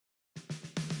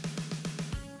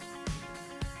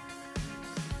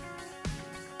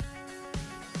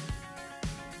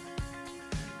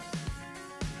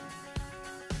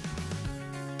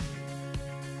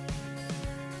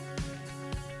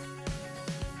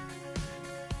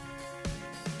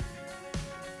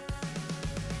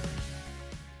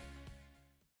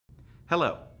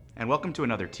Hello, and welcome to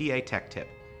another TA Tech Tip.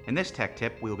 In this Tech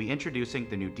Tip, we will be introducing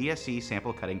the new DSC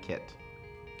sample cutting kit.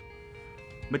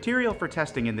 Material for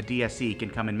testing in the DSC can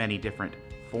come in many different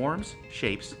forms,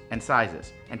 shapes, and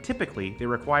sizes, and typically they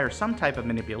require some type of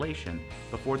manipulation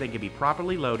before they can be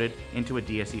properly loaded into a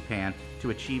DSC pan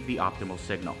to achieve the optimal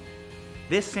signal.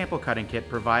 This sample cutting kit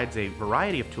provides a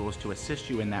variety of tools to assist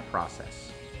you in that process.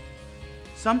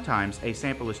 Sometimes a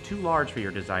sample is too large for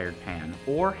your desired pan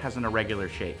or has an irregular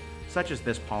shape, such as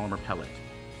this polymer pellet.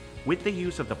 With the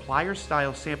use of the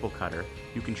pliers-style sample cutter,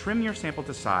 you can trim your sample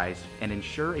to size and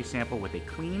ensure a sample with a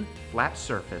clean, flat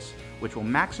surface, which will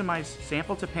maximize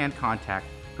sample-to-pan contact,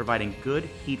 providing good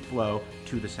heat flow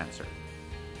to the sensor.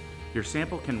 Your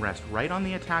sample can rest right on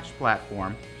the attached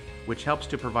platform, which helps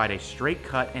to provide a straight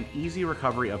cut and easy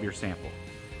recovery of your sample.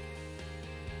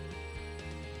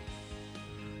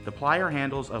 The plier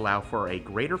handles allow for a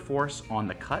greater force on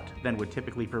the cut than would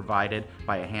typically be provided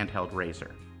by a handheld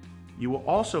razor. You will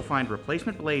also find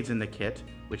replacement blades in the kit,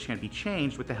 which can be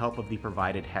changed with the help of the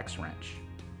provided hex wrench.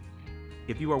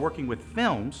 If you are working with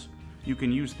films, you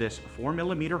can use this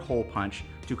 4mm hole punch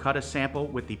to cut a sample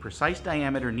with the precise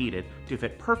diameter needed to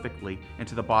fit perfectly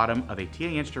into the bottom of a TA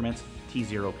Instruments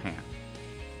T0 pan.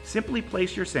 Simply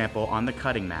place your sample on the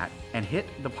cutting mat and hit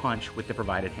the punch with the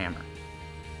provided hammer.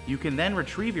 You can then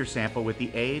retrieve your sample with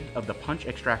the aid of the punch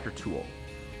extractor tool.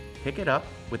 Pick it up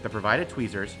with the provided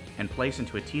tweezers and place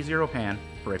into a T0 pan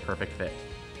for a perfect fit.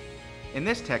 In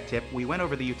this tech tip, we went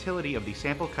over the utility of the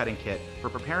sample cutting kit for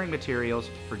preparing materials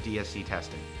for DSC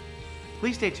testing.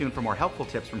 Please stay tuned for more helpful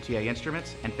tips from TA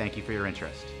Instruments, and thank you for your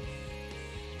interest.